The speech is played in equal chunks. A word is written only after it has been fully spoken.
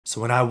So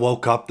when I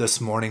woke up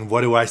this morning, what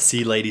do I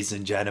see, ladies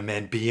and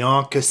gentlemen?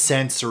 Bianca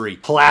Sensory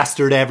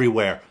plastered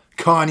everywhere.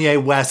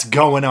 Kanye West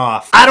going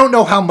off. I don't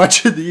know how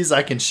much of these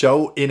I can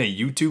show in a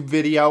YouTube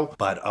video,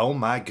 but oh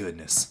my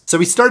goodness. So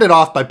he started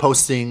off by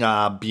posting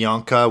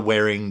Bianca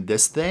wearing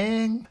this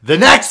thing. The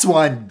next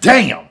one,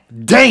 damn.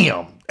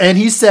 And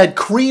he said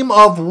cream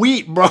of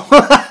wheat, bro.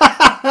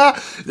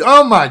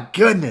 Oh my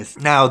goodness.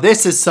 Now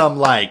this is some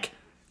BDS,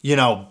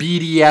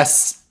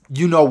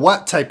 you know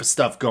what type of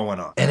stuff going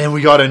on. And then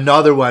we got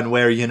another one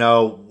where, I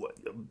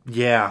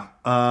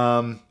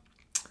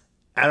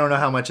don't know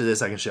how much of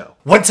this I can show.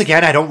 Once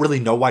again, I don't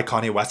really know why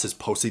Kanye West is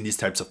posting these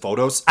types of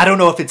photos. I don't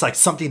know if it's like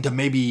something to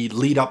maybe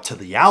lead up to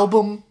the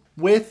album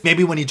with.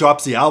 Maybe when he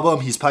drops the album,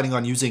 he's planning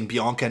on using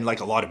Bianca in like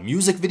a lot of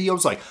music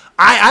videos. Like,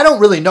 I don't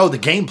really know the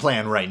game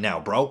plan right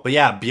now, bro. But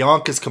yeah,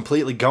 Bianca's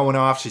completely going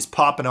off. She's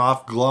popping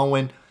off,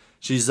 glowing.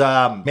 She's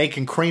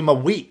making cream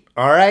of wheat,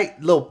 all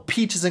right? Little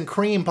peaches and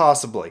cream,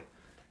 possibly.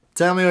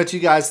 Tell me what you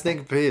guys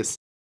think. Peace.